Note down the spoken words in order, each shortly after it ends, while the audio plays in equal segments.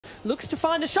looks to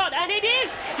find the shot, and it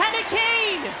is Hannah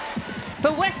Keane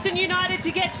for Western United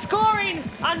to get scoring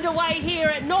underway here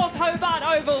at North Hobart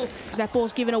Oval. That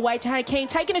ball's given away to Hannah Keane,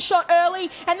 taking a shot early,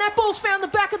 and that ball's found the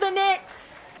back of the net.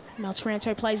 Mel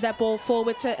Taranto plays that ball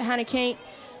forward to Hannah Keane.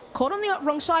 Caught on the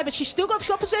wrong side, but she's still got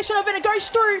possession of it, and it goes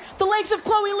through the legs of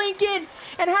Chloe Lincoln,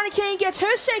 and Hannah Keane gets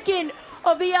her second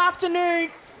of the afternoon.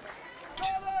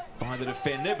 By the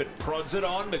defender, but prods it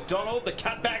on. McDonald, the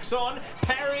cutback's on,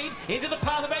 parried into the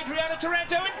path of Adriana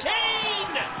Taranto, and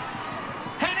Keane!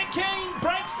 Hannah Keane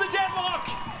breaks the deadlock.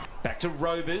 Back to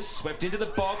Robers, swept into the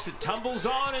box, it tumbles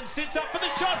on and sits up for the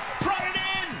shot, prodded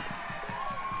in!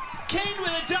 Keane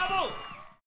with a double!